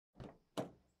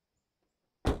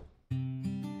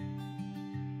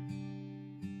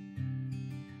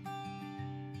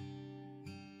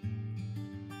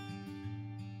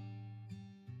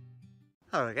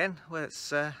Hello again. Well,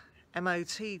 it's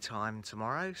MOT time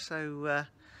tomorrow, so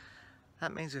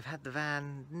that means we've had the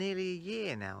van nearly a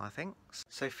year now, I think.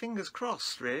 So fingers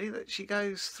crossed, really, that she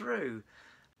goes through.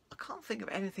 I can't think of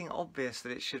anything obvious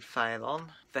that it should fail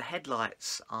on. The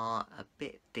headlights are a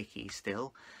bit dicky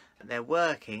still. They're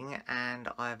working and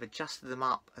I've adjusted them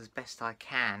up as best I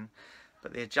can,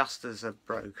 but the adjusters are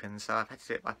broken, so I've had to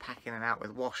do it by packing them out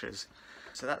with washers.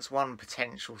 So that's one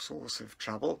potential source of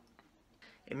trouble.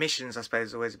 Emissions, I suppose,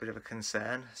 is always a bit of a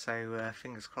concern, so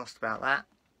fingers crossed about that.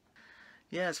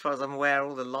 Yeah, as far as I'm aware,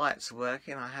 all the lights are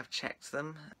working. I have checked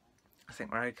them. I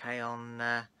think we're okay on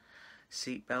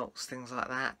seat belts, things like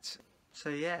that. So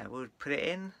yeah, we'll put it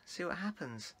in, see what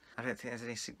happens. I don't think there's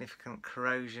any significant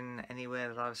corrosion anywhere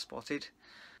that I've spotted,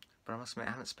 but I must admit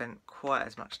I haven't spent quite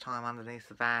as much time underneath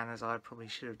the van as I probably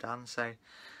should have done, so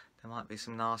there might be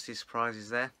some nasty surprises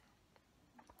there.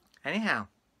 Anyhow,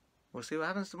 we'll see what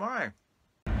happens tomorrow.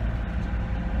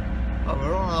 Well,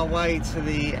 we're on our way to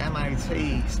the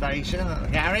MOT station at the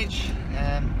garage.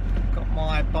 Got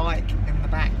my bike in the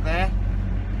back there,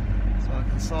 so I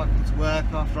can cycle to work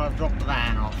after I've dropped the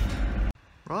van off.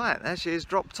 Right, there she is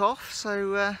dropped off,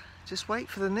 so just wait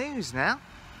for the news now.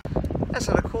 Let's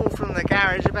have a call from the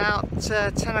garage about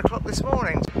 10 o'clock this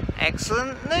morning.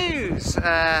 Excellent news!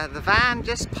 The van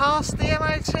just passed the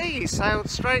MOT,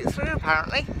 sailed straight through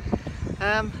apparently.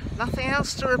 Nothing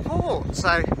else to report,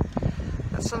 so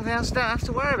that's something else I don't have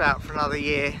to worry about for another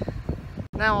year.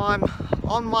 Now I'm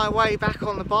on my way back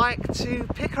on the bike to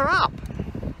pick her up.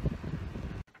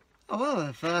 Oh well,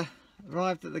 I've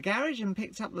arrived at the garage and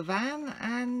picked up the van,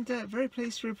 and very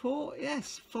pleased to report,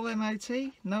 yes, full MOT,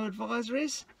 no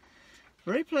advisories.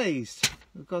 Very pleased.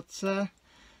 We've got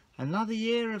another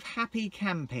year of happy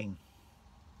camping.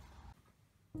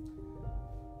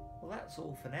 Well, that's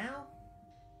all for now.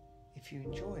 If you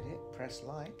enjoyed it, press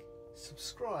like.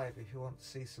 Subscribe if you want to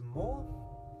see some more,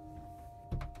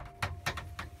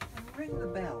 and ring the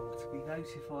bell to be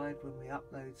notified when we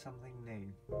upload something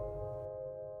new.